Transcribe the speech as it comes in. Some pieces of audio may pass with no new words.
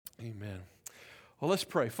Amen. Well, let's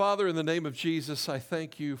pray. Father, in the name of Jesus, I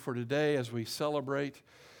thank you for today as we celebrate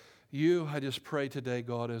you. I just pray today,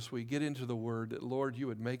 God, as we get into the Word, that, Lord, you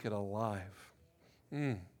would make it alive.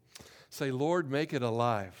 Say, Lord, make it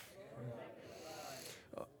alive.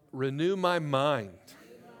 Renew my mind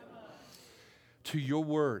to your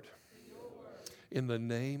Word in the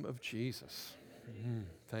name of Jesus.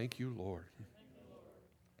 Thank you, Lord.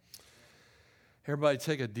 Everybody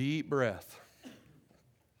take a deep breath.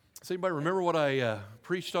 Does anybody remember what I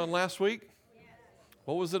preached on last week?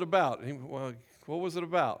 What was it about? What was it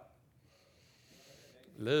about?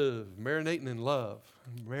 Love, marinating in love.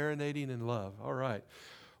 Marinating in love. All right.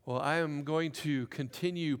 Well, I am going to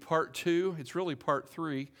continue part 2. It's really part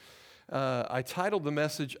 3. I titled the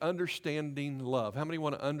message, Understanding Love. How many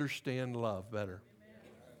want to understand love better?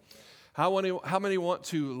 How many want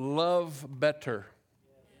to love better?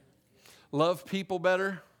 Love people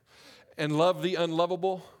better? And love the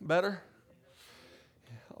unlovable better?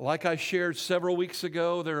 Like I shared several weeks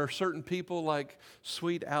ago, there are certain people like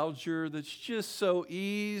Sweet Alger that's just so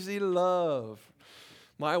easy to love.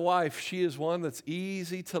 My wife, she is one that's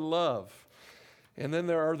easy to love. And then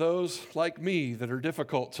there are those like me that are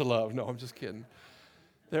difficult to love. No, I'm just kidding.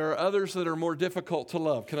 There are others that are more difficult to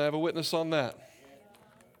love. Can I have a witness on that?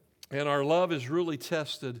 And our love is really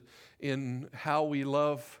tested in how we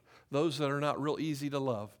love those that are not real easy to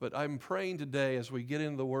love. But I'm praying today as we get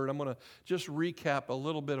into the Word, I'm going to just recap a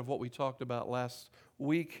little bit of what we talked about last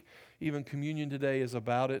week. Even communion today is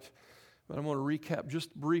about it. But I'm going to recap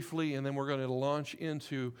just briefly, and then we're going to launch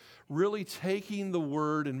into really taking the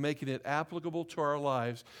Word and making it applicable to our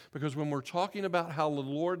lives. Because when we're talking about how the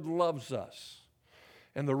Lord loves us,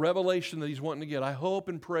 and the revelation that He's wanting to get, I hope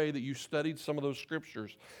and pray that you studied some of those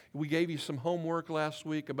scriptures. We gave you some homework last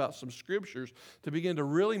week about some scriptures to begin to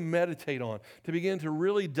really meditate on, to begin to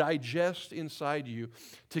really digest inside you,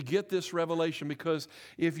 to get this revelation. Because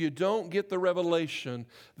if you don't get the revelation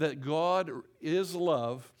that God is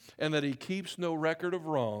love and that He keeps no record of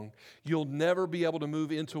wrong, you'll never be able to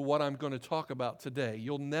move into what I'm going to talk about today.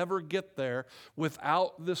 You'll never get there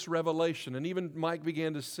without this revelation. And even Mike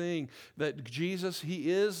began to sing that Jesus,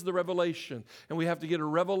 He is the revelation. And we have to get a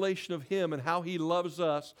revelation of Him and how He loves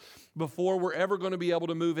us before we're ever going to be able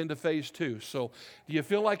to move into phase 2. So do you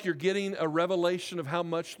feel like you're getting a revelation of how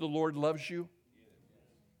much the Lord loves you?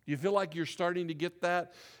 You feel like you're starting to get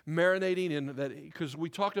that, marinating in that, because we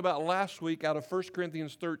talked about last week out of 1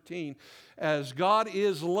 Corinthians 13, as God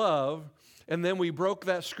is love, and then we broke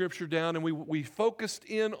that scripture down and we focused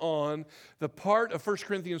in on the part of 1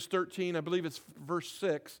 Corinthians 13, I believe it's verse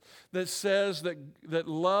 6, that says that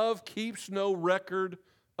love keeps no record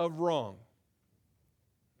of wrong.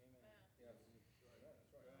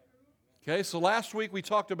 Okay, so last week we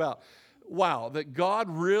talked about, wow, that God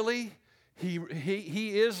really...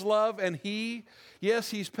 He is love, and yes,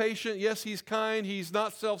 He's patient, yes, He's kind, He's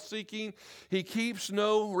not self-seeking, He keeps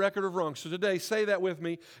no record of wrongs. So today, say that with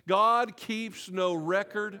me, God keeps no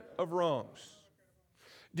record of wrongs.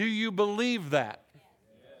 Do you believe that?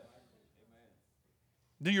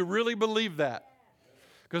 Do you really believe that?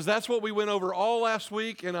 Because that's what we went over all last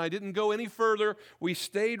week, and I didn't go any further. We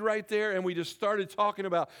stayed right there, and we just started talking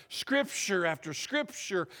about Scripture after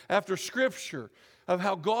Scripture after Scripture of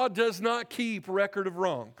how God does not keep record of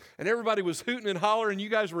wrong. And everybody was hooting and hollering. You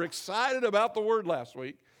guys were excited about the Word last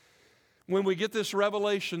week when we get this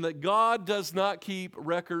revelation that God does not keep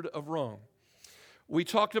record of wrong. We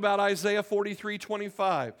talked about Isaiah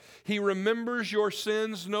 43:25. He remembers your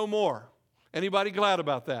sins no more. Anybody glad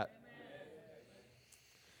about that?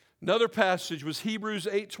 Another passage was Hebrews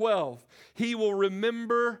 8:12. He will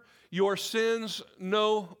remember your sins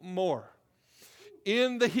no more.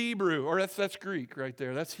 In the Hebrew, or that's Greek right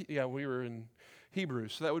there. We were in Hebrew,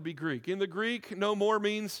 so that would be Greek. In the Greek, no more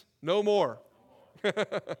means no more.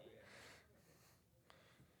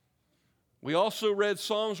 We also read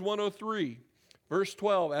Psalms 103, verse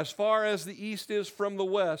 12. As far as the east is from the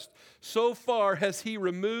west, so far has He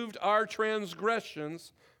removed our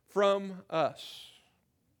transgressions from us.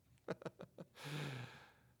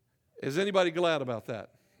 Is anybody glad about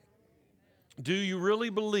that? Do you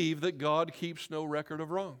really believe that God keeps no record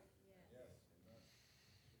of wrong?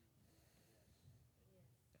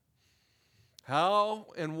 How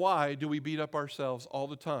and why do we beat up ourselves all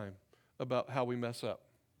the time about how we mess up?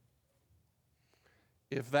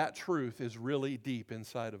 If that truth is really deep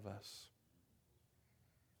inside of us.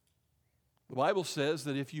 The Bible says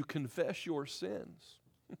that if you confess your sins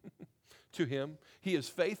to Him, He is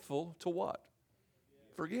faithful to what?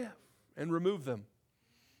 Forgive and remove them.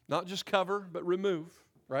 Not just cover, but remove,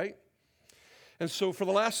 right? And so for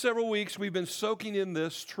the last several weeks, we've been soaking in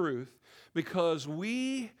this truth because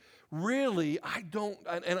we really,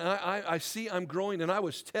 I see I'm growing, and I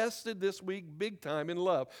was tested this week big time in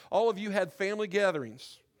love. All of you had family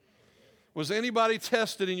gatherings. Was anybody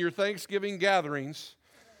tested in your Thanksgiving gatherings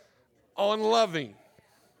on loving?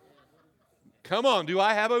 Come on, do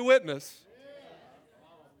I have a witness?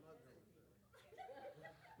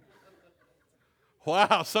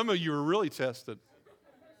 Wow, some of you are really tested.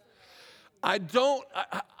 I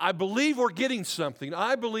believe we're getting something.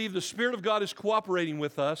 I believe the Spirit of God is cooperating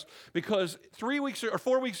with us, because 4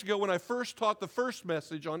 weeks ago when I first taught the first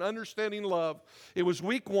message on understanding love, it was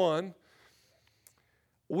week 1.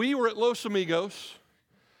 We were at Los Amigos,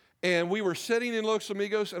 and we were sitting in Los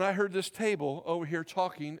Amigos, and I heard this table over here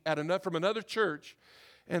talking from another church,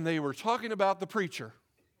 and they were talking about the preacher.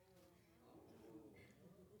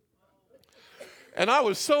 And I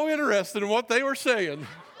was so interested in what they were saying.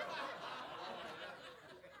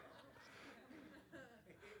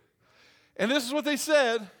 And this is what they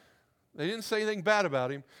said. They didn't say anything bad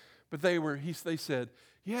about him, but they said,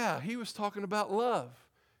 yeah, he was talking about love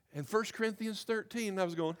in 1 Corinthians 13. And I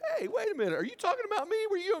was going, hey, wait a minute. Are you talking about me?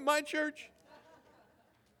 Were you at my church?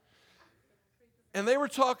 And they were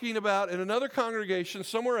talking about, in another congregation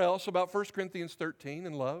somewhere else, about 1 Corinthians 13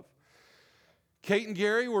 and love. Kate and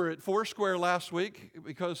Gary were at Foursquare last week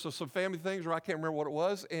because of some family things, or I can't remember what it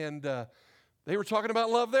was, and they were talking about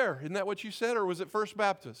love there. Isn't that what you said, or was it First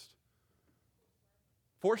Baptist?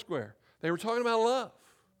 Foursquare. They were talking about love.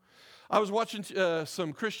 I was watching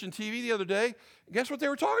some Christian TV the other day. Guess what they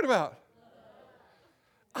were talking about?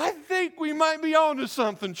 I think we might be on to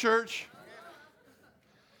something, church.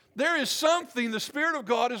 There is something the Spirit of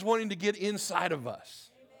God is wanting to get inside of us.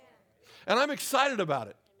 And I'm excited about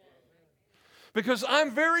it. Because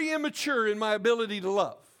I'm very immature in my ability to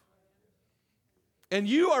love. And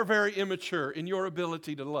you are very immature in your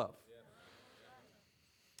ability to love.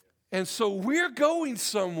 And so we're going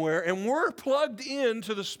somewhere, and we're plugged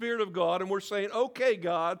into the Spirit of God, and we're saying, okay,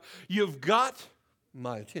 God, you've got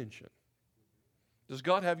my attention. Does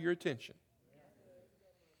God have your attention?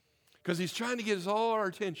 Because He's trying to get us all our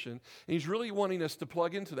attention, and He's really wanting us to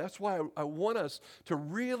plug into that. That's why I want us to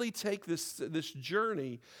really take this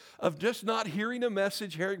journey of just not hearing a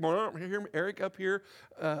message, Eric up here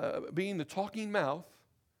being the talking mouth,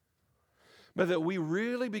 but that we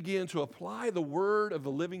really begin to apply the Word of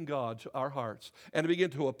the living God to our hearts and to begin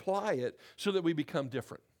to apply it so that we become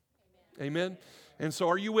different. Amen? And so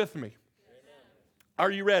are you with me?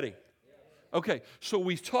 Are you ready? Okay, so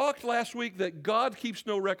we talked last week that God keeps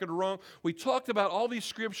no record of wrong. We talked about all these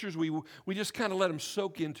scriptures. We just kind of let them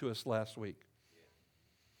soak into us last week.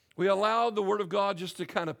 We allowed the Word of God just to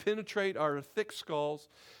kind of penetrate our thick skulls,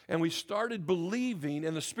 and we started believing,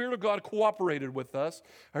 and the Spirit of God cooperated with us.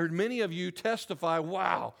 I heard many of you testify,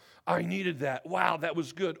 wow, I needed that. Wow, that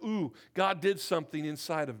was good. Ooh, God did something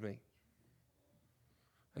inside of me.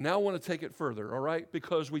 And now I want to take it further, all right?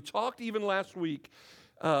 Because we talked even last week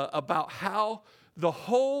about how the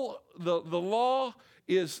whole law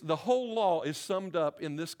is summed up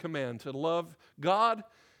in this command to love God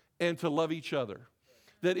and to love each other.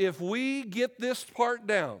 That if we get this part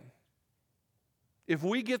down,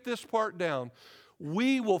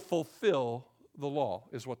 we will fulfill the law,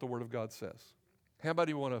 is what the Word of God says. How about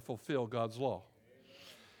you want to fulfill God's law?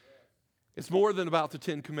 It's more than about the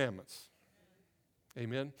 10 Commandments.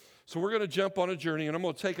 Amen. So we're going to jump on a journey, and I'm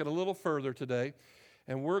going to take it a little further today,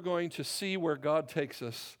 and we're going to see where God takes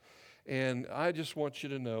us. And I just want you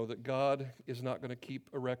to know that God is not going to keep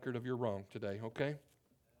a record of your wrong today, okay?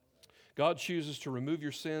 God chooses to remove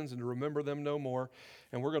your sins and to remember them no more,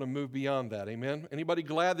 and we're going to move beyond that, amen? Anybody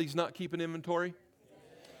glad that He's not keeping inventory?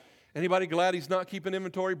 Anybody glad He's not keeping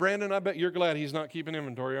inventory? Brandon, I bet you're glad He's not keeping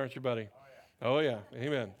inventory, aren't you, buddy? Oh, yeah.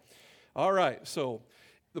 Amen. All right, so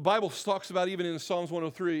the Bible talks about, even in Psalms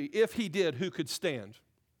 103, if He did, who could stand?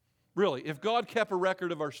 Really, if God kept a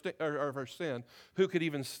record of our sin, who could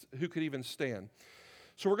even stand?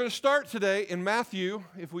 So we're going to start today in Matthew.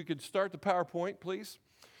 If we could start the PowerPoint, please.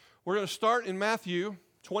 We're going to start in Matthew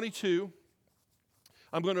 22.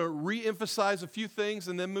 I'm going to re-emphasize a few things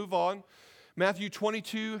and then move on. Matthew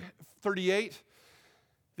 22:38.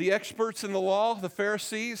 The experts in the law, the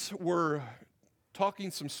Pharisees, were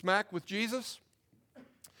talking some smack with Jesus.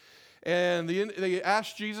 And they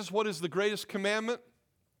asked Jesus, what is the greatest commandment?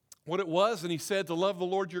 What it was, and He said to love the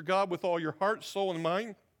Lord your God with all your heart, soul, and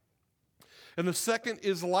mind. And the second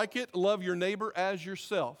is like it, love your neighbor as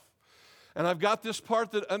yourself. And I've got this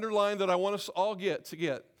part that underlined that I want us all to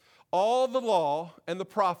get. All the law and the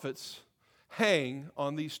prophets hang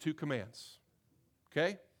on these two commands.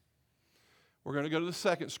 Okay? We're going to go to the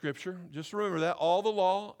second scripture. Just remember that. All the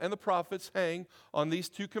law and the prophets hang on these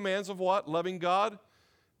two commands of what? Loving God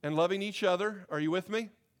and loving each other. Are you with me?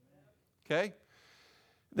 Okay.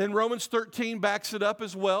 Then Romans 13 backs it up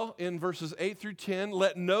as well in verses 8 through 10.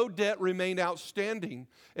 Let no debt remain outstanding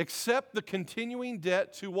except the continuing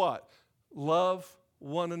debt to what? Love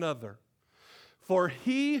one another. For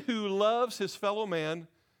he who loves his fellow man,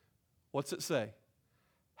 what's it say?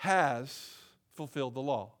 Has fulfilled the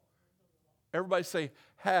law. Everybody say,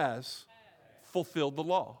 has fulfilled the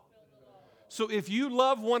law. So if you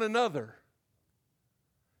love one another,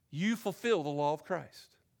 you fulfill the law of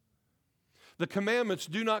Christ. The commandments,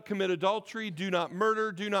 do not commit adultery, do not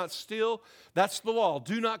murder, do not steal. That's the law.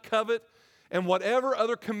 Do not covet. And whatever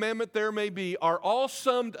other commandment there may be are all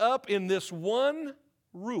summed up in this one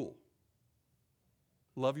rule.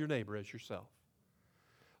 Love your neighbor as yourself.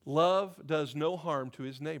 Love does no harm to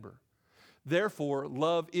his neighbor. Therefore,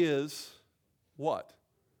 love is what?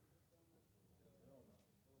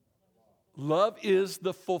 Love is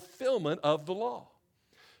the fulfillment of the law.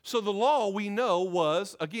 So the law we know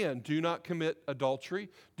was, again, do not commit adultery,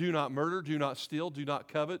 do not murder, do not steal, do not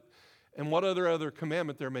covet, and what other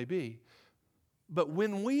commandment there may be. But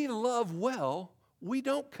when we love well, we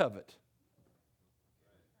don't covet.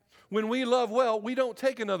 When we love well, we don't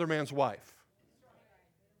take another man's wife.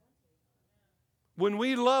 When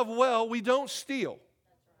we love well, we don't steal.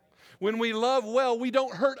 When we love well, we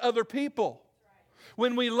don't hurt other people.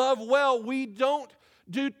 When we love well, we don't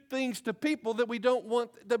do things to people that we don't want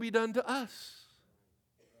to be done to us.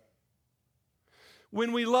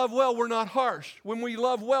 When we love well, we're not harsh. When we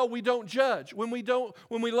love well, we don't judge. When we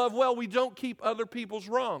love well, we don't keep other people's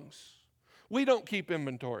wrongs. We don't keep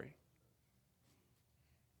inventory.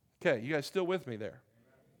 Okay, you guys still with me there?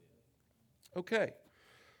 Okay,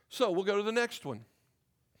 so we'll go to the next one.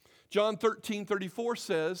 John 13:34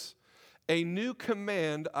 says, a new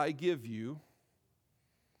command I give you,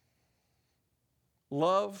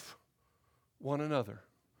 love one another.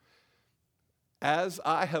 As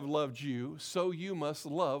I have loved you, so you must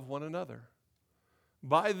love one another.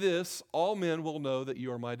 By this, all men will know that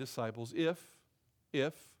you are my disciples, if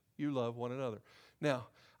you love one another. Now,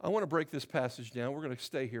 I want to break this passage down. We're going to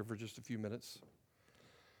stay here for just a few minutes.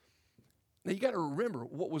 Now, you got to remember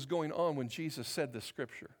what was going on when Jesus said this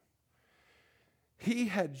scripture. He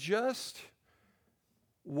had just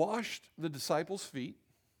washed the disciples' feet.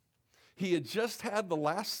 He had just had the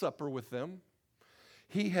Last Supper with them.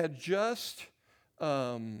 He had just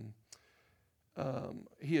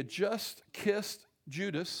kissed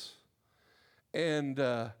Judas,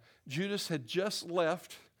 and Judas had just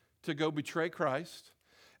left to go betray Christ,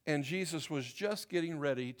 and Jesus was just getting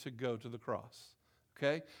ready to go to the cross.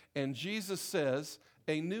 Okay? And Jesus says,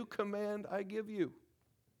 a new command I give you.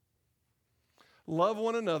 Love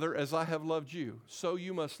one another as I have loved you. So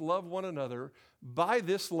you must love one another. By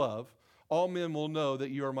this love, all men will know that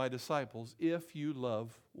you are my disciples if you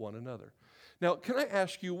love one another. Now, can I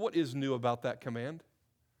ask you what is new about that command?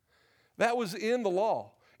 That was in the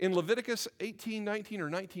law. In Leviticus 18:19 or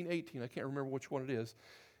 19:18, I can't remember which one it is,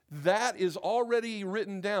 that is already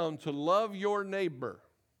written down to love your neighbor.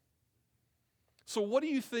 So what do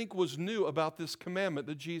you think was new about this commandment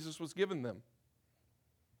that Jesus was giving them?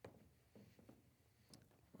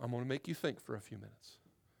 I'm going to make you think for a few minutes.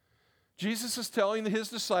 Jesus is telling his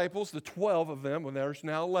disciples, the 12 of them, when there's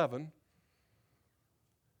now 11,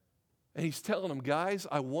 and he's telling them, guys,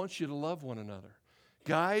 I want you to love one another.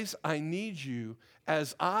 Guys, I need you.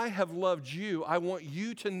 As I have loved you, I want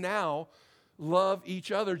you to now love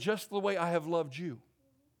each other just the way I have loved you.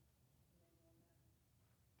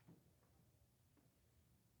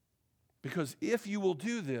 Because if you will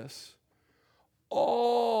do this,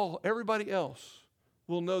 everybody else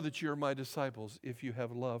will know that you're my disciples if you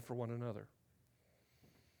have love for one another.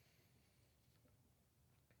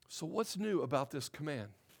 So what's new about this command?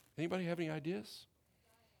 Anybody have any ideas?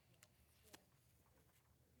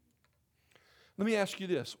 Let me ask you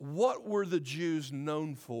this. What were the Jews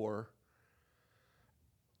known for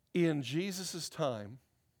in Jesus' time?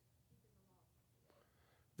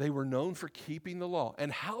 They were known for keeping the law.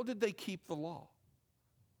 And how did they keep the law?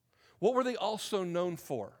 What were they also known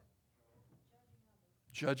for?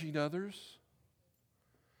 Judging others.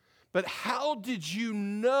 But how did you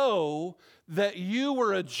know that you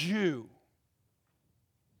were a Jew?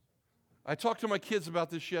 I talked to my kids about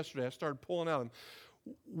this yesterday. I started pulling out them.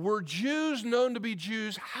 Were Jews known to be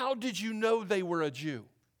Jews? How did you know they were a Jew?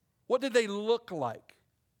 What did they look like?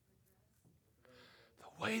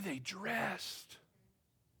 The way they dressed.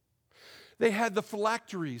 They had the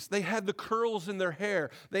phylacteries. They had the curls in their hair.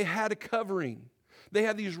 They had a covering. They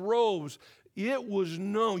had these robes. It was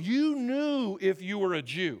known. You knew if you were a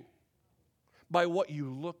Jew by what you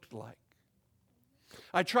looked like.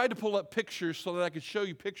 I tried to pull up pictures so that I could show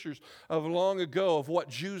you pictures of long ago of what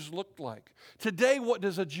Jews looked like. Today, what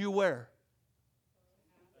does a Jew wear?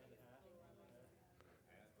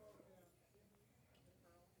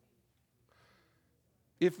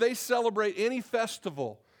 If they celebrate any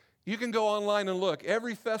festival, you can go online and look.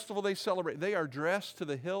 Every festival they celebrate, they are dressed to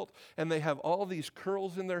the hilt, and they have all these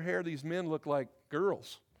curls in their hair. These men look like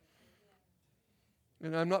girls.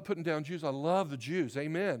 And I'm not putting down Jews. I love the Jews.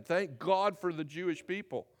 Amen. Thank God for the Jewish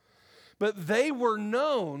people. But they were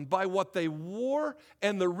known by what they wore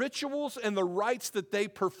and the rituals and the rites that they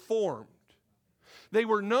performed. They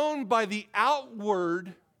were known by the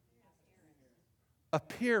outward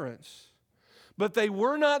appearance, but they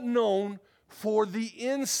were not known for the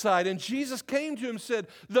inside. And Jesus came to him and said,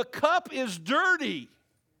 the cup is dirty.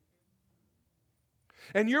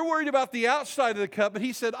 And you're worried about the outside of the cup, but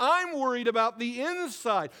he said, I'm worried about the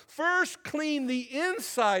inside. First, clean the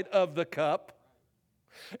inside of the cup,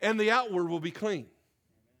 and the outward will be clean.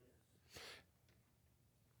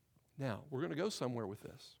 Now, we're going to go somewhere with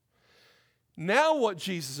this. Now what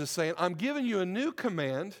Jesus is saying, I'm giving you a new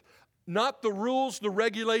command, not the rules, the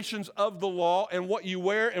regulations of the law and what you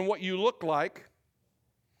wear and what you look like.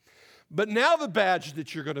 But now the badge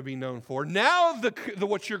that you're going to be known for, now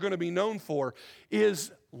what you're going to be known for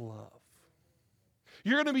is love.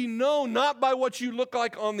 You're going to be known not by what you look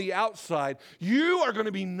like on the outside. You are going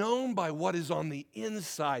to be known by what is on the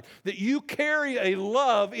inside. That you carry a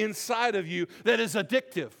love inside of you that is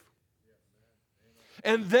addictive.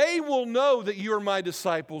 And they will know that you are my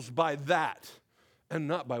disciples by that and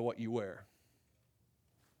not by what you wear.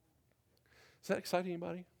 Does that excite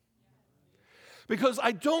anybody? Because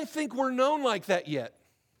I don't think we're known like that yet.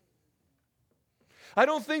 I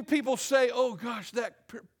don't think people say, oh gosh,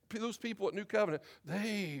 those people at New Covenant,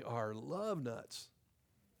 they are love nuts.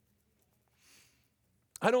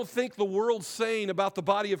 I don't think the world's saying about the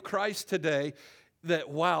body of Christ today that,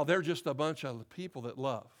 wow, they're just a bunch of people that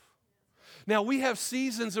love. Now, we have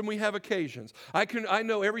seasons and we have occasions. I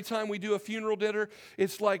know every time we do a funeral dinner,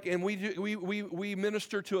 it's like, and we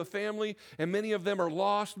minister to a family, and many of them are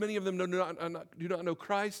lost. Many of them do not know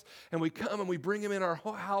Christ. And we come and we bring them in our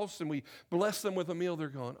house and we bless them with a meal. They're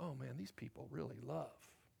going, oh man, these people really love.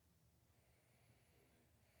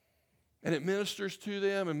 And it ministers to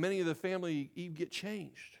them, and many of the family even get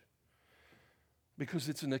changed because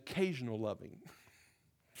it's an occasional loving.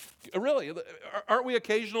 Really, aren't we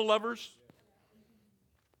occasional lovers?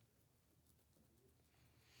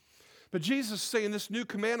 But Jesus is saying, this new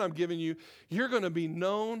command I'm giving you, you're going to be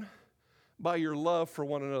known by your love for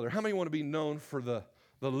one another. How many want to be known for the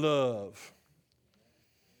love?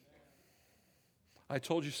 I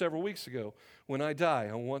told you several weeks ago, when I die,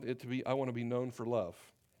 I want to be known for love.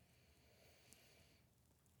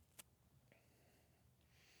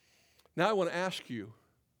 Now I want to ask you,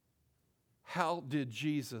 how did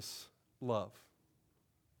Jesus love?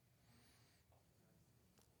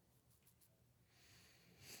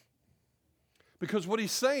 Because what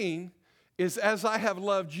he's saying is, as I have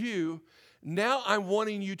loved you, now I'm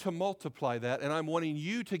wanting you to multiply that, and I'm wanting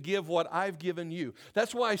you to give what I've given you.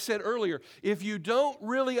 That's why I said earlier, if you don't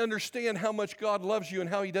really understand how much God loves you and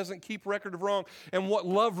how he doesn't keep record of wrong and what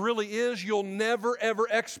love really is, you'll never, ever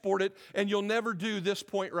export it, and you'll never do this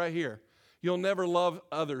point right here. You'll never love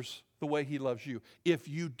others the way he loves you if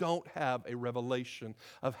you don't have a revelation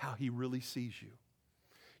of how he really sees you.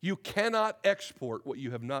 You cannot export what you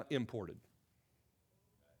have not imported.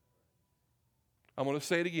 I'm going to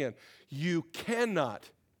say it again. You cannot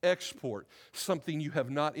export something you have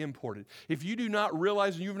not imported. If you do not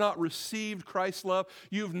realize and you've not received Christ's love,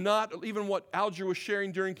 you've not, even what Alger was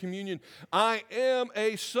sharing during communion, I am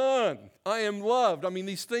a son. I am loved. I mean,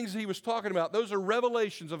 these things he was talking about, those are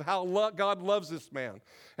revelations of how God loves this man.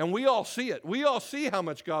 And we all see it. We all see how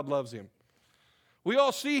much God loves him. We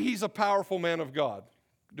all see he's a powerful man of God.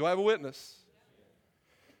 Do I have a witness?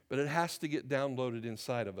 But it has to get downloaded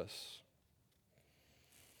inside of us.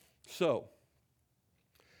 So,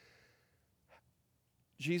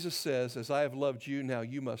 Jesus says, as I have loved you, now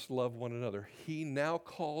you must love one another. He now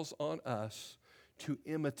calls on us to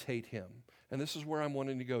imitate him. And this is where I'm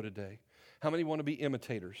wanting to go today. How many want to be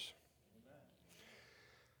imitators?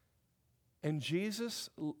 And Jesus,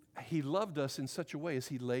 he loved us in such a way as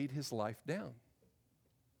he laid his life down.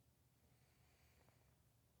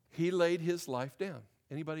 He laid his life down.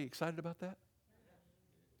 Anybody excited about that?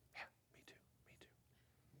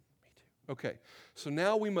 Okay, so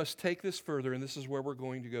now we must take this further, and this is where we're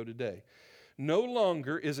going to go today. No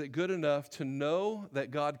longer is it good enough to know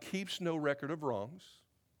that God keeps no record of wrongs.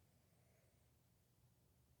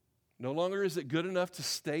 No longer is it good enough to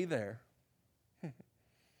stay there.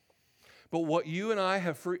 But what you and I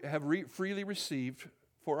have freely received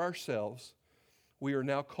for ourselves, we are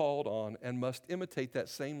now called on and must imitate that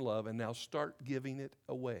same love and now start giving it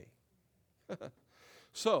away.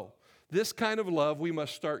 So, this kind of love we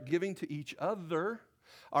must start giving to each other,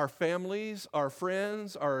 our families, our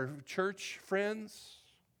friends, our church friends.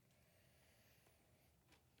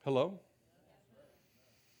 Hello?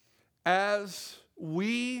 As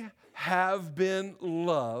we have been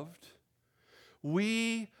loved,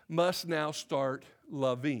 we must now start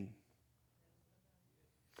loving.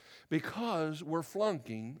 Because we're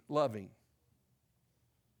flunking loving.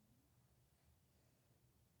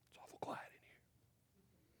 It's awful quiet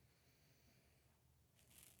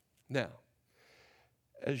in here. Now,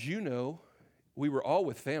 as you know, we were all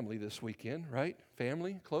with family this weekend, right?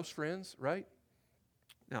 Family, close friends, right?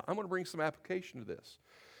 Now, I'm going to bring some application to this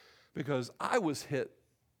because I was hit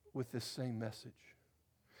with this same message.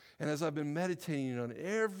 And as I've been meditating on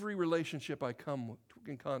every relationship I come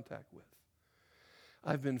in contact with,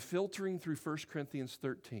 I've been filtering through 1 Corinthians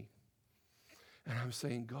 13. And I'm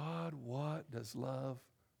saying, God, what does love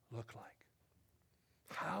look like?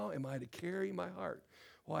 How am I to carry my heart?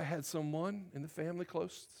 Well, I had someone in the family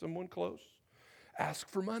close, someone close, ask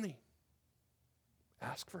for money,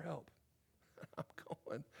 ask for help. I'm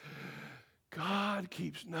going, God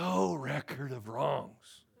keeps no record of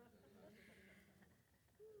wrongs.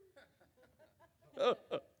 That's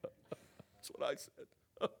what I said.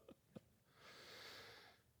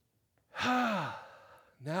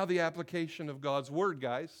 Now the application of God's word,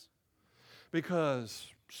 guys, because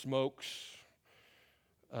smokes,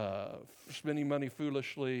 spending money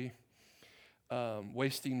foolishly,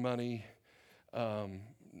 wasting money,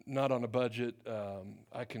 not on a budget.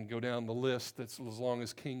 I can go down the list that's as long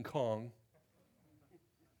as King Kong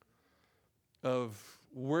of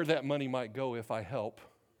where that money might go if I help.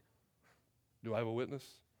 Do I have a witness?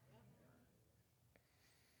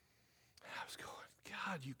 I was going,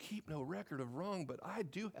 God, you keep no record of wrong, but I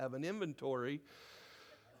do have an inventory.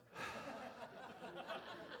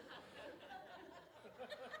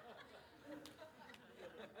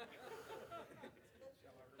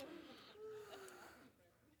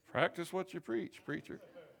 Practice what you preach, preacher.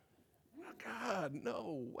 Oh, God,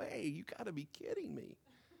 no way. You got to be kidding me.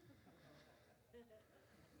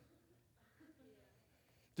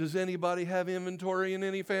 Does anybody have inventory in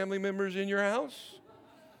any family members in your house?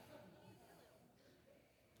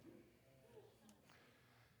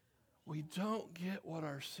 We don't get what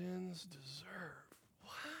our sins deserve.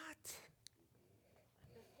 What?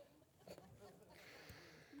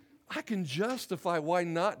 I can justify why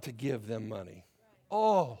not to give them money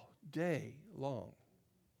all day long.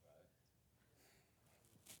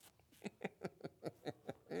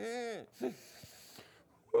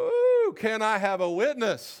 Woo, can I have a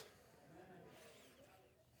witness?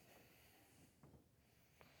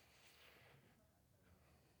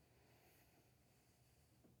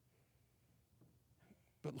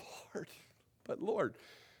 But Lord.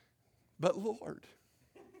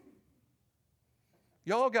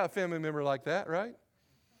 Y'all got a family member like that, right?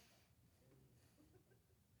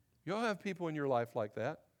 Y'all have people in your life like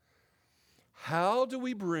that. How do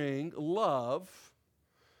we bring love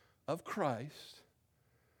of Christ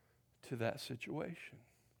to that situation?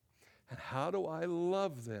 And how do I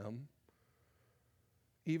love them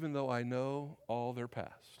even though I know all their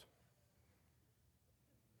past?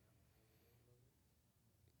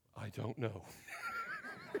 I don't know.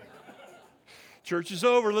 Church is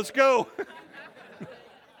over. Let's go.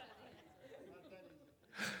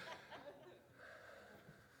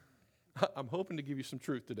 I'm hoping to give you some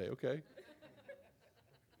truth today, okay?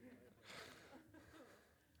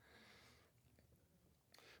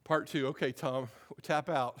 Part 2. Okay, Tom, tap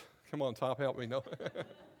out. Come on, Tom, help me. No.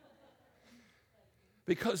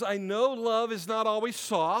 Because I know love is not always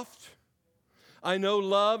soft. I know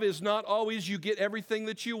love is not always you get everything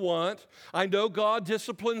that you want. I know God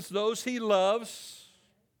disciplines those He loves.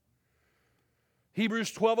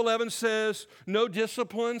 Hebrews 12:11 says, no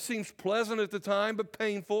discipline seems pleasant at the time, but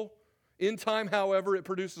painful. In time, however, it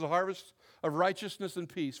produces a harvest of righteousness and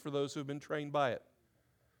peace for those who have been trained by it.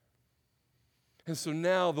 And so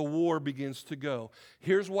now the war begins to go.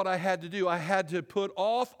 Here's what I had to do. I had to put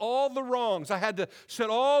off all the wrongs. I had to set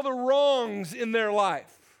all the wrongs in their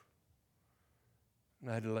life. And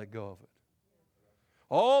I had to let go of it.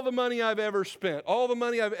 All the money I've ever spent, all the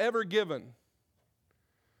money I've ever given,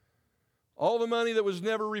 all the money that was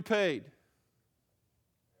never repaid.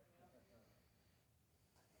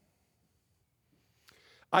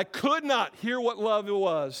 I could not hear what love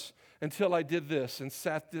was until I did this and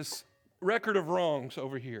sat this record of wrongs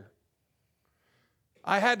over here.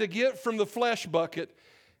 I had to get from the flesh bucket,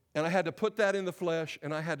 and I had to put that in the flesh,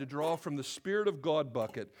 and I had to draw from the Spirit of God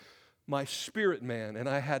bucket, my spirit man, and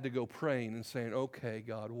I had to go praying and saying, okay,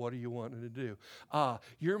 God, what do you want me to do?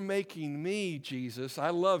 You're making me, Jesus, I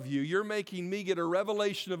love you. You're making me get a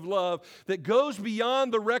revelation of love that goes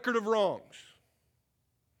beyond the record of wrongs.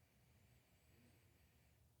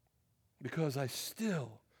 Because I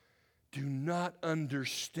still do not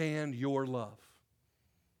understand your love.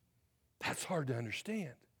 That's hard to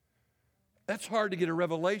understand. That's hard to get a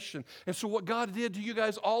revelation. And so what God did to you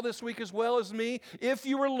guys all this week as well as me, if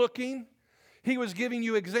you were looking, He was giving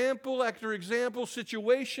you example after example,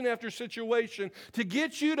 situation after situation to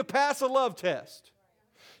get you to pass a love test,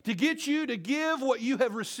 to get you to give what you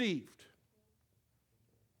have received.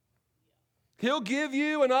 He'll give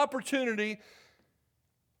you an opportunity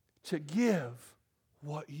to give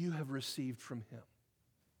what you have received from Him.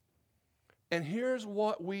 And here's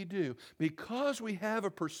what we do. Because we have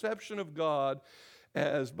a perception of God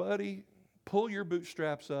as, buddy, pull your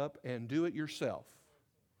bootstraps up and do it yourself.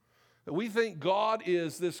 We think God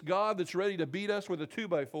is this God that's ready to beat us with a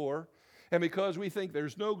 2x4. And because we think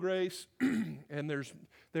there's no grace and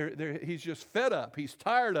He's just fed up. He's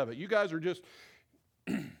tired of it. You guys are just,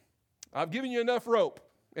 I've given you enough rope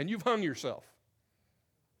and you've hung yourself.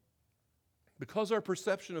 Because our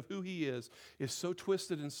perception of who He is so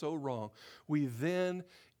twisted and so wrong, we then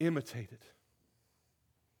imitate it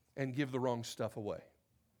and give the wrong stuff away.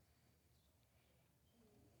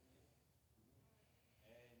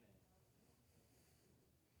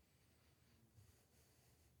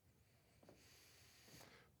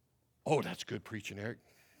 Oh, that's good preaching, Eric.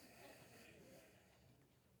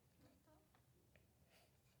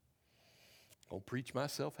 I'll preach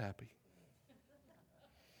myself happy.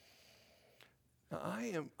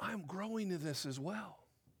 Now, I'm growing in this as well.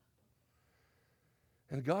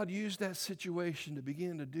 And God used that situation to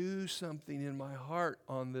begin to do something in my heart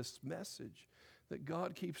on this message that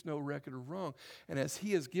God keeps no record of wrong. And as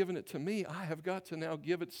He has given it to me, I have got to now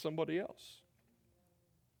give it to somebody else.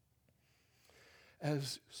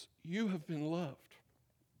 As you have been loved,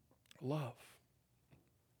 love.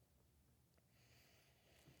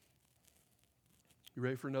 You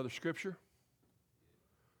ready for another scripture?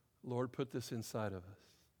 Lord, put this inside of us.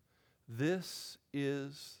 This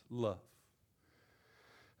is love.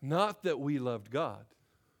 Not that we loved God.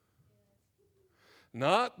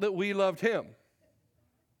 Not that we loved Him.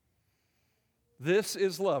 This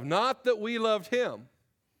is love. Not that we loved Him,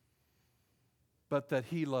 but that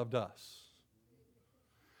He loved us.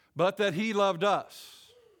 But that He loved us.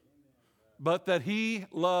 But that He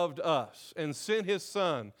loved us and sent His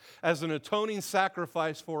Son as an atoning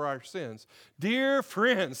sacrifice for our sins. Dear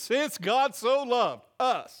friends, since God so loved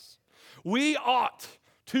us, we ought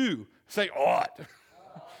to, say ought.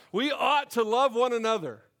 We ought to love one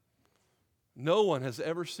another. No one has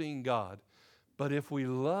ever seen God, but if we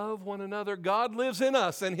love one another, God lives in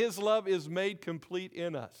us and His love is made complete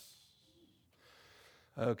in us.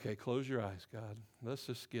 Okay, close your eyes, God. Let's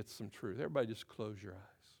just get some truth. Everybody just close your eyes.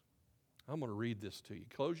 I'm going to read this to you.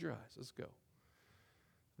 Close your eyes. Let's go.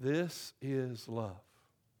 This is love.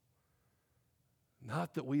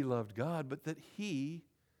 Not that we loved God, but that He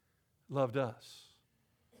loved us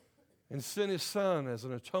and sent His Son as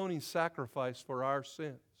an atoning sacrifice for our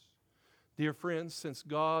sins. Dear friends, since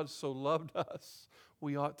God so loved us,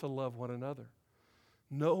 we ought to love one another.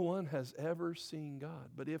 No one has ever seen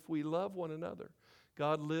God, but if we love one another,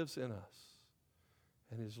 God lives in us,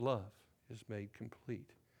 and His love is made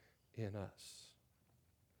complete in us.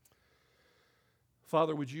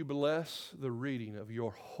 Father, would you bless the reading of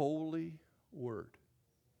your holy word?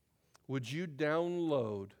 Would you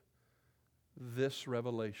download this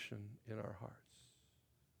revelation in our hearts?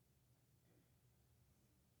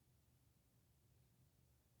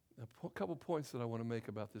 A couple points that I want to make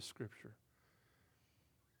about this scripture.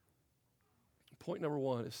 Point number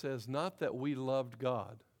one, it says, not that we loved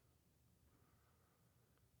God.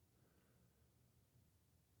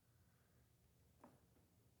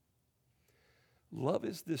 Love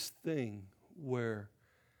is this thing where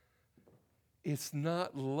it's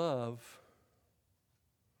not love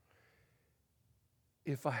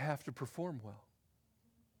if I have to perform well.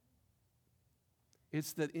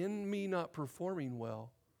 It's that in me not performing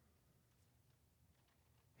well,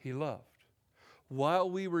 He loved. While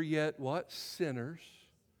we were yet, what? Sinners,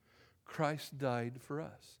 Christ died for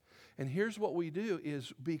us. And here's what we do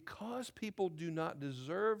is because people do not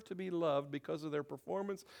deserve to be loved because of their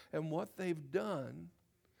performance and what they've done,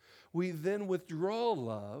 we then withdraw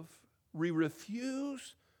love. We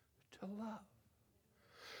refuse to love.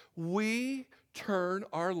 We turn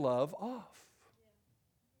our love off.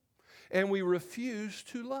 and we refuse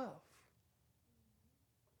to love.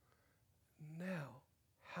 Now,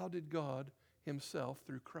 how did God himself,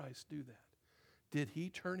 through Christ, do that? Did he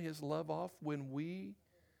turn his love off when we...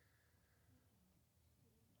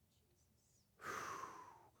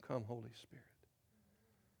 Come, Holy Spirit.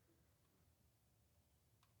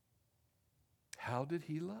 How did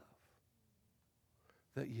he love?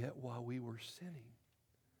 That yet while we were sinning,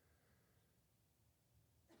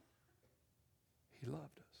 he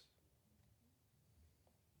loved us.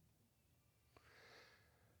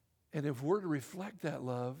 And if we're to reflect that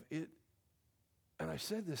love, and I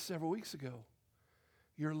said this several weeks ago,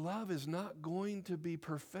 your love is not going to be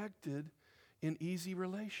perfected in easy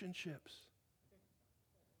relationships.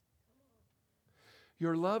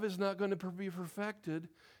 Your love is not going to be perfected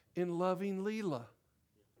in loving Leela.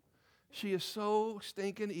 She is so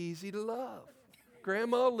stinking easy to love.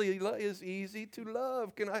 Grandma Leela is easy to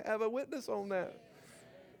love. Can I have a witness on that?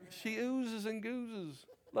 She oozes and goozes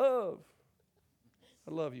love.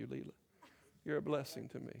 I love you, Leela. You're a blessing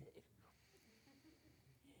to me.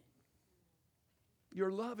 Your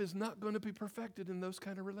love is not going to be perfected in those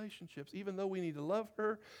kind of relationships, even though we need to love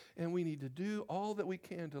her and we need to do all that we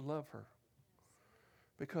can to love her.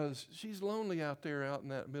 Because she's lonely out there, out in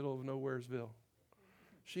that middle of Nowheresville.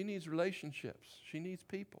 She needs relationships. She needs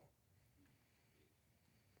people.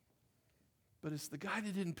 But it's the guy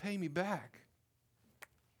that didn't pay me back.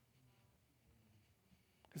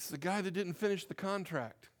 It's the guy that didn't finish the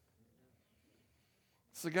contract.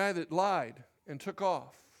 It's the guy that lied and took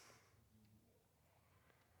off.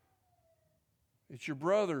 It's your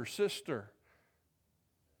brother, sister,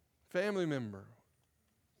 family member.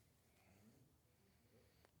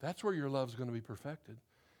 That's where your love's going to be perfected.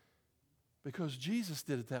 Because Jesus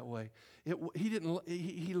did it that way.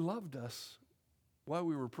 He loved us while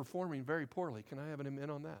we were performing very poorly. Can I have an amen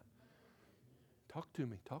on that? Talk to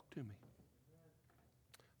me.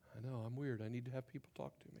 I know, I'm weird. I need to have people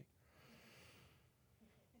talk to me.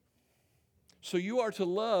 So you are to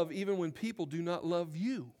love even when people do not love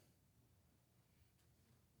you.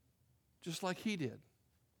 Just like he did.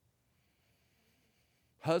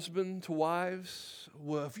 Husband to wives,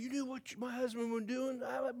 well, if you knew what my husband was doing,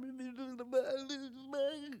 I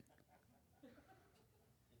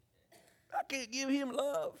can't give him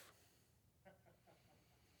love.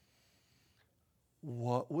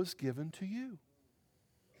 What was given to you?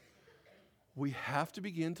 We have to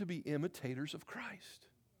begin to be imitators of Christ.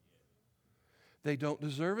 They don't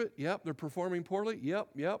deserve it. Yep, they're performing poorly.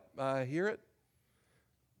 Yep, I hear it.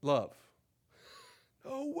 Love.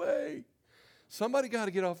 No way. Somebody got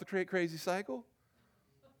to get off the crazy cycle.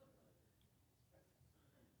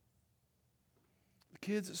 The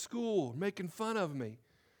kids at school making fun of me.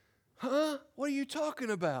 Huh? What are you talking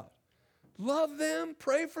about? Love them?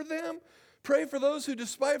 Pray for them? Pray for those who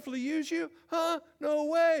despitefully use you? Huh? No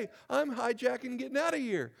way. I'm hijacking and getting out of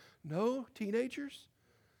here. No, teenagers.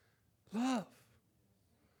 Love.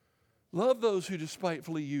 Love those who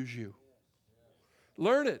despitefully use you.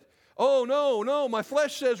 Learn it. Oh, no, my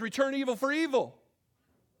flesh says return evil for evil.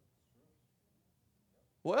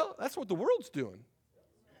 Well, that's what the world's doing.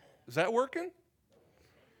 Is that working?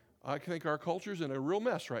 I think our culture's in a real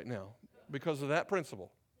mess right now because of that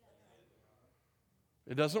principle.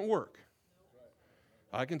 It doesn't work.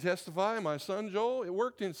 I can testify, my son Joel, it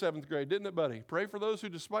worked in 7th grade, didn't it, buddy? Pray for those who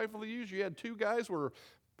despitefully use you. You had 2 guys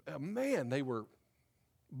they were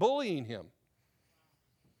bullying him.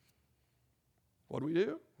 What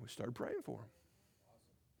do? We started praying for them.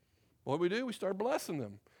 What do? We started blessing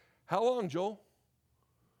them. How long, Joel?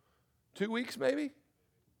 2 weeks maybe?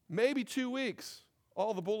 Maybe 2 weeks.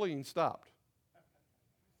 All the bullying stopped.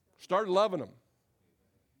 Started loving them.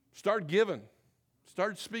 Started giving.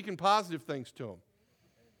 Started speaking positive things to them.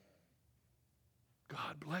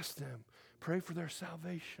 God bless them. Pray for their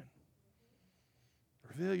salvation.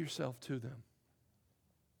 Reveal yourself to them.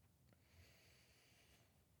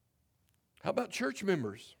 How about church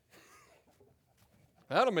members?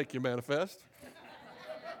 That'll make you manifest.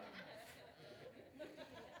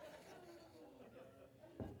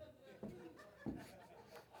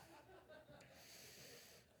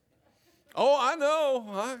 Oh, I know.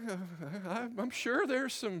 I'm sure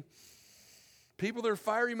there's some people that are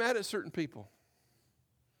fiery mad at certain people.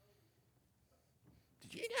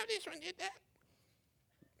 Did you know this one did that?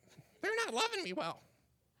 They're not loving me well.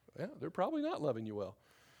 Yeah, they're probably not loving you well.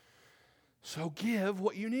 So give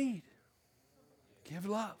what you need. Give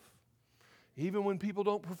love. Even when people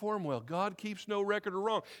don't perform well. God keeps no record of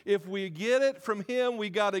wrong. If we get it from Him, we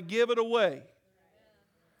got to give it away.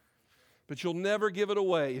 But you'll never give it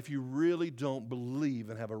away if you really don't believe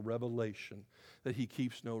and have a revelation that He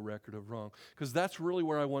keeps no record of wrong. Because that's really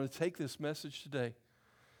where I want to take this message today.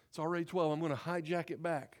 It's already 12. I'm going to hijack it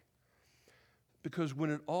back. Because when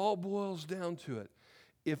it all boils down to it,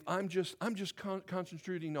 if I'm just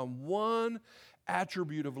concentrating on one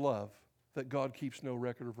attribute of love, that God keeps no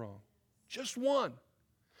record of wrong. Just one.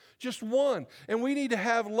 Just one. And we need to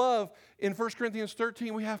have love. In 1 Corinthians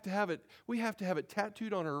 13, we have to have it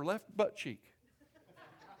tattooed on our left butt cheek.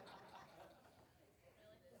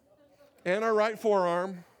 And our right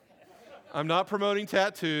forearm. I'm not promoting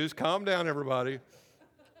tattoos. Calm down, everybody.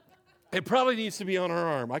 It probably needs to be on our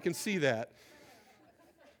arm. I can see that.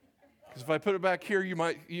 Because if I put it back here,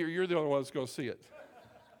 you're the only one that's going to see it.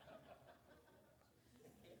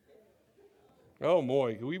 Oh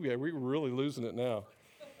boy, we're really losing it now.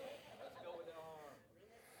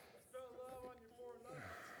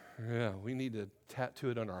 Yeah, we need to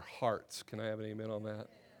tattoo it on our hearts. Can I have an amen on that?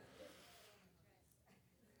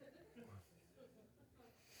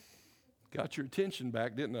 Got your attention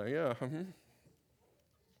back, didn't I? Yeah.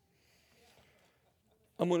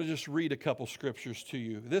 I'm going to just read a couple scriptures to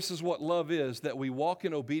you. This is what love is, that we walk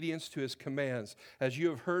in obedience to His commands. As you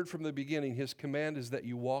have heard from the beginning, His command is that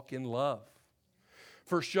you walk in love.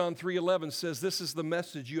 1 John 3:11 says, this is the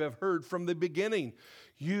message you have heard from the beginning.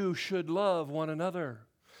 You should love one another.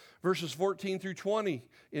 Verses 14 through 20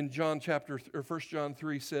 in 1 John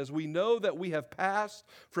 3 says, we know that we have passed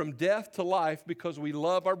from death to life because we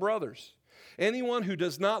love our brothers. Anyone who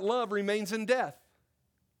does not love remains in death.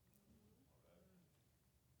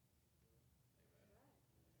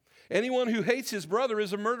 Anyone who hates his brother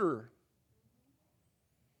is a murderer.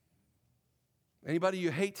 Anybody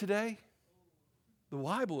you hate today? The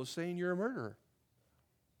Bible is saying you're a murderer.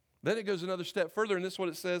 Then it goes another step further, and this is what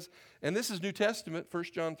it says, and this is New Testament, 1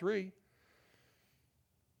 John 3.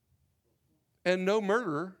 And no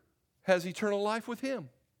murderer has eternal life with him.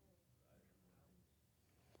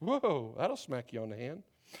 Whoa, that'll smack you on the hand.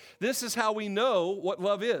 This is how we know what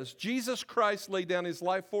love is. Jesus Christ laid down His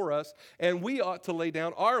life for us, and we ought to lay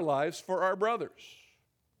down our lives for our brothers.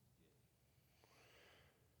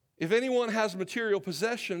 If anyone has material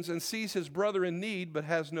possessions and sees his brother in need but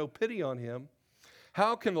has no pity on him,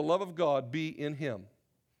 how can the love of God be in him?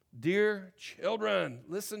 Dear children,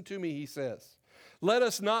 listen to me, He says. Let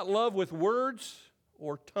us not love with words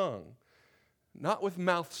or tongue, not with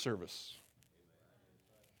mouth service.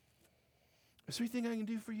 Is there anything I can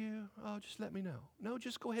do for you? Oh, just let me know. No,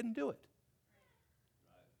 just go ahead and do it.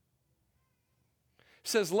 It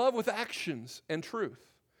says love with actions and truth.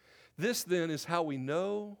 This then is how we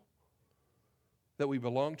know that we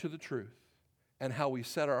belong to the truth and how we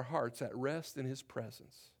set our hearts at rest in His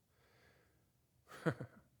presence.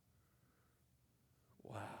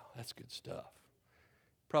 Wow, that's good stuff.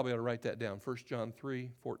 Probably ought to write that down. 1 John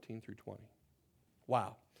 3, 14 through 20.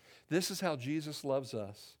 Wow. This is how Jesus loves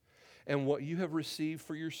us. And what you have received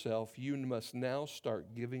for yourself, you must now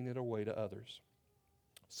start giving it away to others.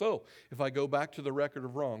 So, if I go back to the record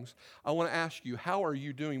of wrongs, I want to ask you, how are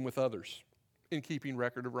you doing with others in keeping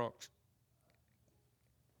record of wrongs?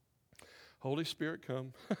 Holy Spirit,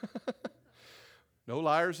 come. No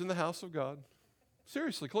liars in the house of God.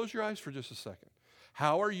 Seriously, close your eyes for just a second.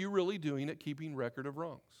 How are you really doing at keeping record of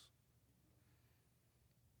wrongs?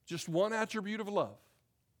 Just one attribute of love.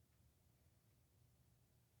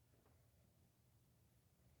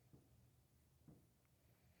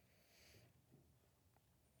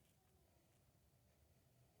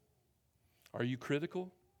 Are you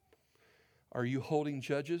critical? Are you holding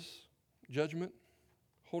judgment?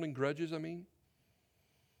 Holding grudges, I mean?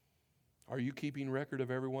 Are you keeping record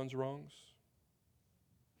of everyone's wrongs?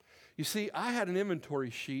 You see, I had an inventory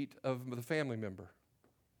sheet of the family member.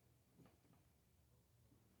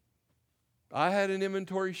 I had an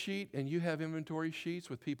inventory sheet, and you have inventory sheets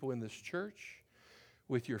with people in this church,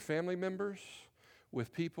 with your family members,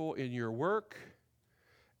 with people in your work,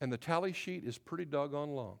 and the tally sheet is pretty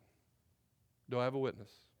doggone long. Do I have a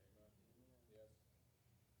witness?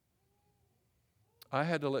 I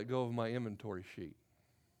had to let go of my inventory sheet.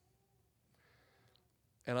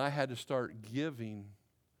 And I had to start giving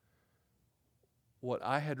what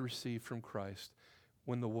I had received from Christ.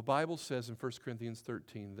 When the Bible says in 1 Corinthians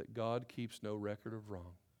 13 that God keeps no record of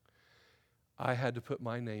wrong, I had to put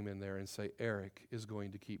my name in there and say, Eric is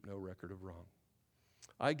going to keep no record of wrong.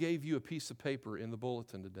 I gave you a piece of paper in the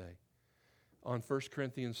bulletin today on 1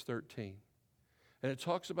 Corinthians 13. And it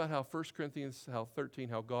talks about how 1 Corinthians 13,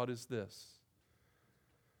 how God is this.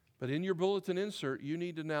 But in your bulletin insert, you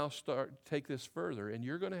need to now take this further. And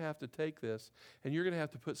you're going to have to take this, and you're going to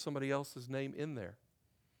have to put somebody else's name in there.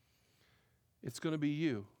 It's going to be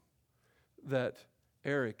you. that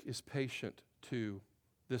Eric is patient to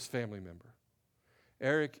this family member.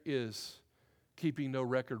 Eric is keeping no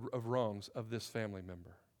record of wrongs of this family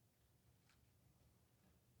member.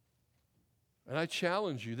 And I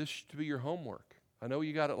challenge you, this to be your homework. I know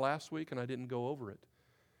you got it last week and I didn't go over it.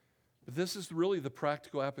 But this is really the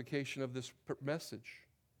practical application of this message.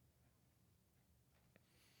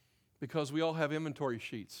 Because we all have inventory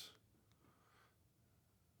sheets.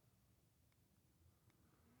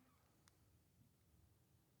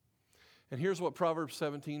 And here's what Proverbs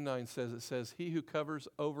 17:9 says. It says, he who covers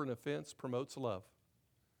over an offense promotes love.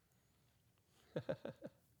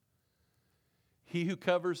 He who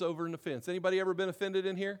covers over an offense. Anybody ever been offended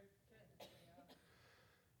in here?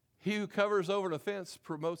 He who covers over an offense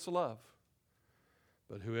promotes love.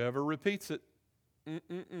 But whoever repeats it,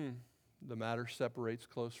 the matter separates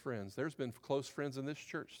close friends. There's been close friends in this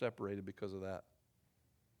church separated because of that.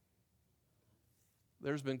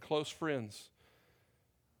 There's been close friends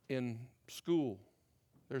in school.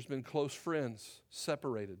 There's been close friends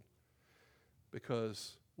separated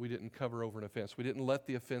because we didn't cover over an offense. We didn't let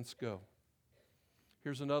the offense go.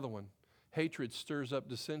 Here's another one. Hatred stirs up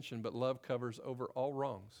dissension, but love covers over all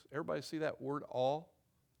wrongs. Everybody see that word all?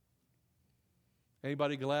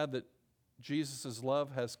 Anybody glad that Jesus'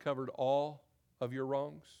 love has covered all of your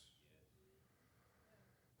wrongs?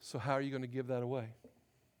 So how are you going to give that away?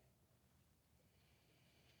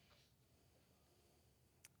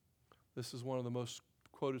 This is one of the most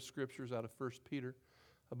quoted scriptures out of 1 Peter.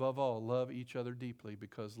 Above all, love each other deeply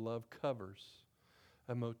because love covers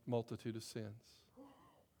a multitude of sins.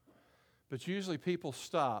 But usually people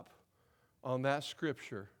stop on that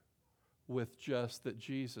scripture with just that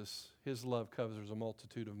Jesus, his love covers a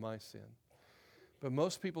multitude of my sin. But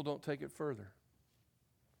most people don't take it further.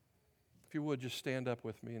 If you would, just stand up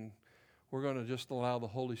with me, and we're going to just allow the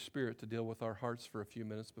Holy Spirit to deal with our hearts for a few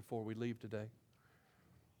minutes before we leave today.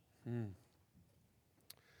 If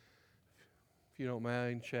you don't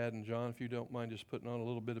mind, Chad and John, if you don't mind just putting on a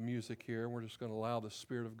little bit of music here, we're just going to allow the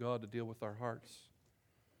Spirit of God to deal with our hearts.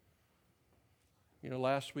 You know,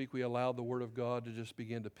 last week we allowed the Word of God to just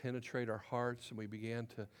begin to penetrate our hearts, and we began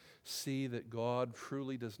to see that God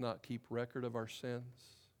truly does not keep record of our sins.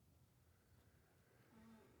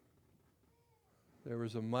 There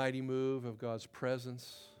was a mighty move of God's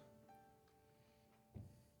presence.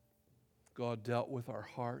 God dealt with our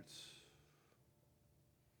hearts.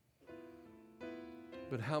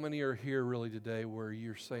 But how many are here really today where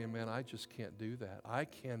you're saying, man, I just can't do that. I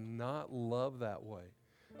cannot love that way.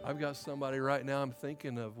 I've got somebody right now I'm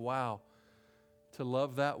thinking of, wow, to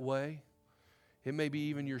love that way. It may be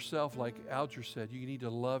even yourself, like Alger said. You need to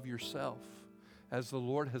love yourself as the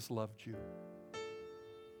Lord has loved you.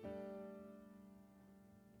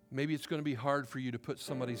 Maybe it's going to be hard for you to put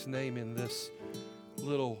somebody's name in this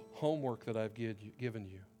little homework that I've given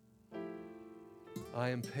you. I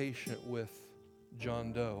am patient with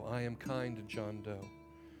John Doe. I am kind to John Doe.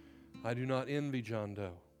 I do not envy John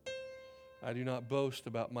Doe. I do not boast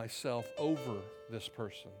about myself over this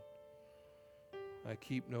person. I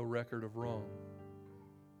keep no record of wrong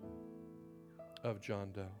of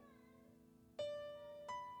John Doe.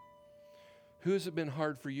 Who has it been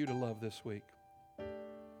hard for you to love this week?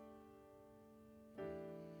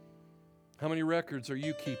 How many records are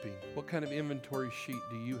you keeping? What kind of inventory sheet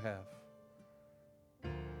do you have?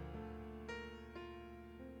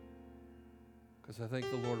 Because I think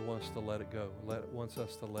the Lord wants to let it go. Wants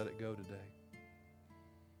us to let it go today.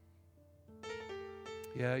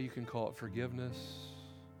 Yeah, you can call it forgiveness.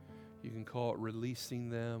 You can call it releasing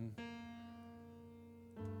them.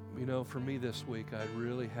 You know, for me this week, I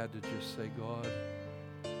really had to just say, God,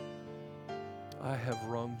 I have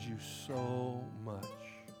wronged you so much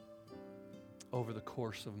over the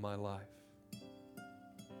course of my life.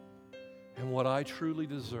 And what I truly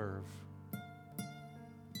deserve,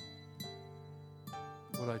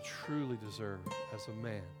 as a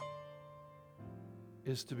man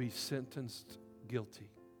is to be sentenced guilty.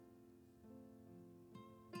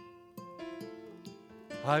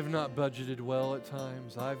 I've not budgeted well at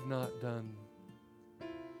times. I've not done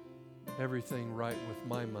everything right with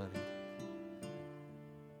my money.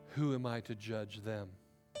 Who am I to judge them?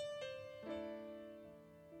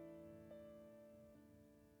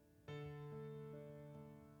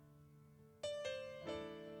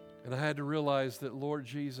 And I had to realize that, Lord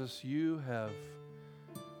Jesus, you have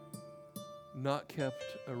not kept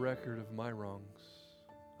a record of my wrongs.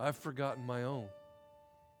 I've forgotten my own.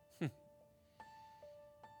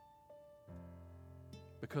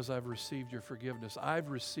 Because I've received your forgiveness. I've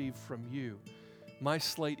received from you. My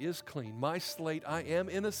slate is clean. My slate, I am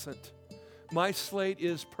innocent. My slate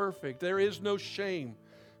is perfect. There is no shame.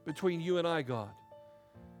 between you and I, God,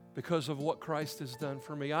 because of what Christ has done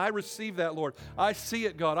for me. I receive that, Lord. I see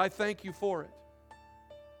it, God. I thank you for it.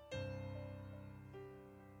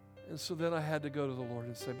 And so then I had to go to the Lord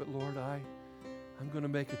and say, but Lord, I'm going to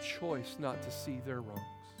make a choice not to see their wrongs.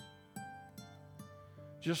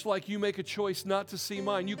 Just like you make a choice not to see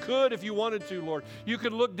mine. You could if you wanted to, Lord. You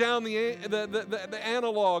could look down the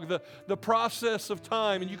analog, the process of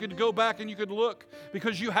time, and you could go back and you could look,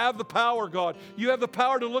 because you have the power, God. You have the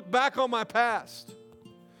power to look back on my past.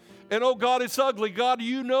 And oh God, it's ugly. God,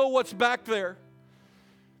 you know what's back there.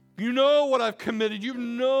 You know what I've committed. You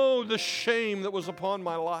know the shame that was upon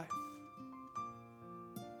my life.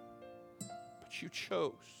 But you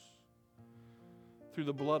chose, through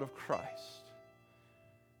the blood of Christ,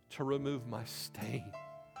 to remove my stain,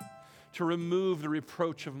 to remove the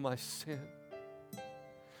reproach of my sin,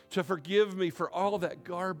 to forgive me for all that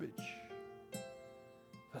garbage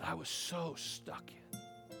that I was so stuck in.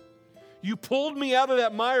 You pulled me out of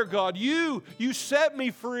that mire, God. You set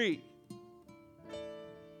me free.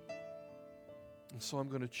 And so I'm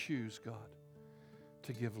going to choose, God,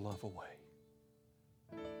 to give love away.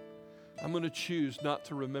 I'm going to choose not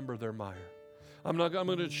to remember their mire. I'm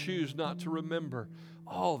going to choose not to remember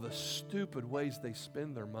all the stupid ways they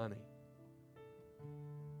spend their money.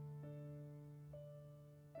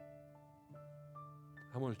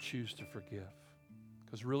 I want to choose to forgive,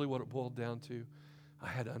 because really what it boiled down to, I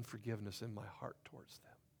had unforgiveness in my heart towards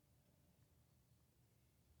them.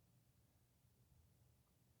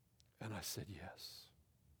 And I said, yes,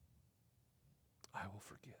 I will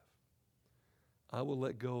forgive. I will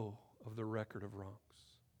let go of the record of wrongs.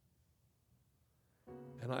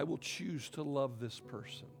 And I will choose to love this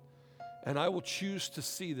person. And I will choose to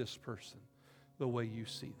see this person the way you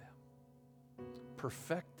see them.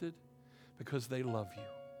 Perfected because they love you.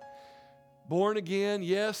 Born again,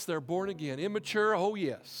 yes, they're born again. Immature, oh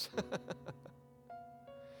yes.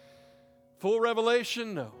 Full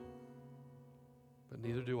revelation, no. But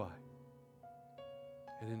neither do I.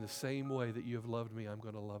 And in the same way that you have loved me, I'm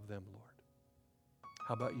going to love them, Lord.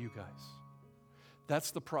 How about you guys?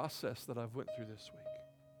 That's the process that I've went through this week.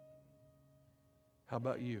 How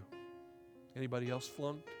about you? Anybody else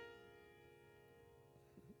flunked?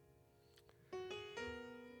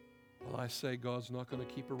 Well, I say God's not going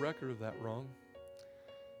to keep a record of that wrong.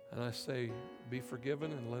 And I say, be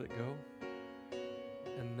forgiven and let it go.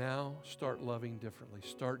 And now start loving differently.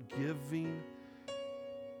 Start giving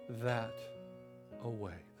that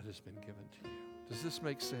away that has been given to you. Does this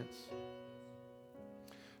make sense?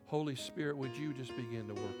 Holy Spirit, would you just begin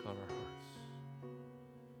to work on our hearts?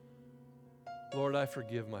 Lord, I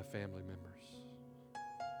forgive my family members.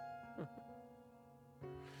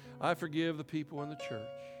 I forgive the people in the church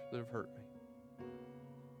that have hurt me.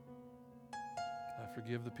 I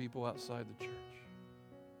forgive the people outside the church.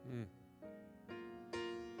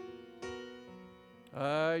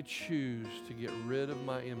 I choose to get rid of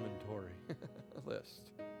my inventory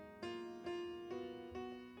list.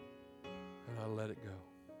 And I let it go.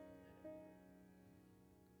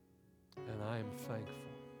 And I am thankful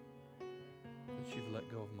that you've let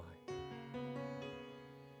go of mine.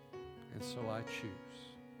 And so I choose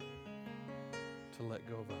to let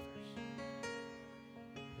go of others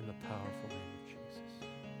in the powerful name of Jesus.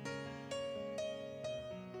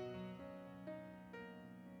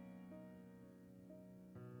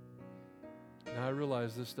 Now I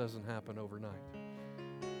realize this doesn't happen overnight.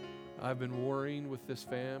 I've been worrying with this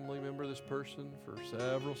family member, this person, for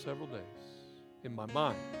several days in my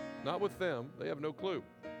mind. Not with them. They have no clue.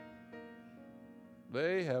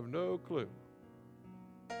 They have no clue.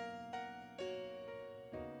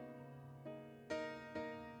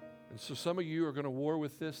 And so some of you are going to war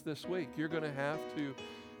with this week. You're going to have to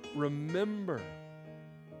remember.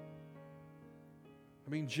 I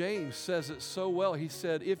mean, James says it so well. He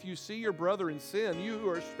said, if you see your brother in sin, you who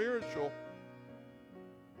are spiritual,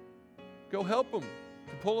 go help him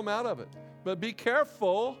to pull him out of it. But be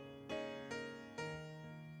careful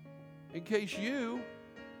in case you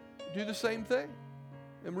do the same thing.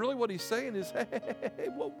 And really what he's saying is, hey,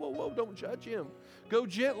 whoa, don't judge him. Go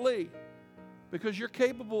gently, because you're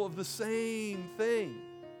capable of the same thing.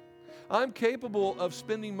 I'm capable of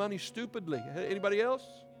spending money stupidly. Anybody else?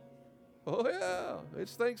 Oh, yeah.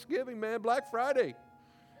 It's Thanksgiving, man. Black Friday.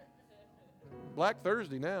 Black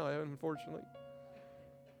Thursday now, unfortunately.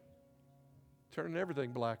 Turning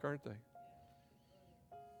everything black, aren't they?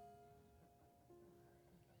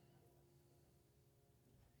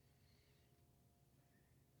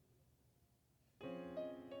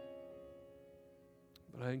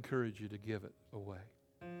 But I encourage you to give it away.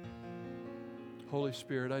 Holy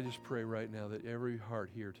Spirit, I just pray right now that every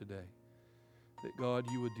heart here today that, God,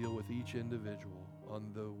 you would deal with each individual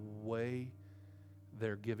on the way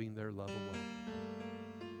they're giving their love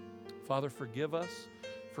away. Father, forgive us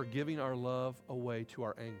for giving our love away to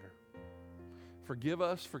our anger. Forgive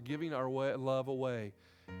us for giving our love away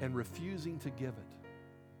and refusing to give it.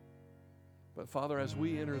 But Father, as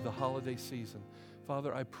we enter the holiday season,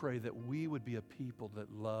 Father, I pray that we would be a people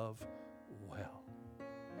that love well.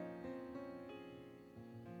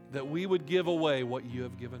 That we would give away what you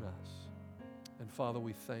have given us. And Father,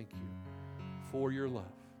 we thank you for your love.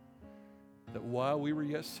 That while we were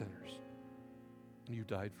yet sinners, you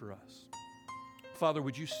died for us. Father,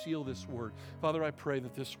 would you seal this word? Father, I pray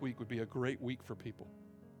that this week would be a great week for people.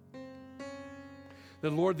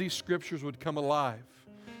 That, Lord, these scriptures would come alive.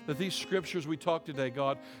 That these scriptures we talked today,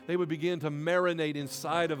 God, they would begin to marinate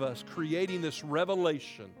inside of us, creating this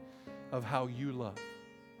revelation of how you love.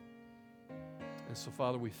 And so,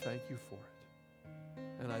 Father, we thank you for it.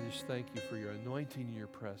 And I just thank you for your anointing and your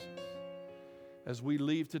presence. As we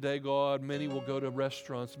leave today, God, many will go to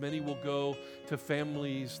restaurants. Many will go to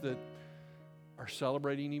families that are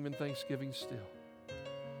celebrating even Thanksgiving still.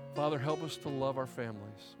 Father, help us to love our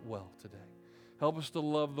families well today. Help us to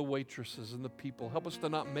love the waitresses and the people. Help us to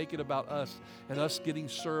not make it about us and us getting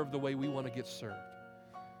served the way we want to get served.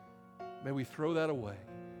 May we throw that away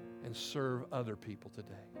and serve other people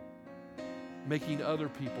today, making other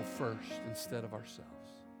people first instead of ourselves.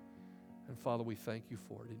 And Father, we thank you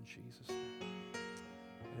for it in Jesus' name.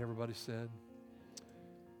 And everybody said,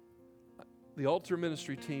 the altar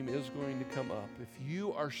ministry team is going to come up. If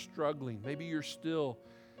you are struggling, maybe you're still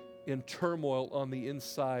in turmoil on the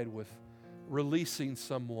inside with releasing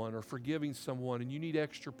someone or forgiving someone and you need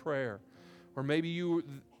extra prayer, or maybe you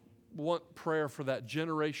want prayer for that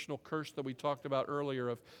generational curse that we talked about earlier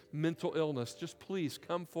of mental illness, just please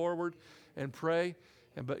come forward and pray.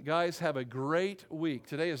 But guys, have a great week.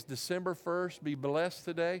 Today is December 1st. Be blessed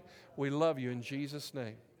today. We love you in Jesus'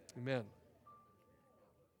 name. Amen.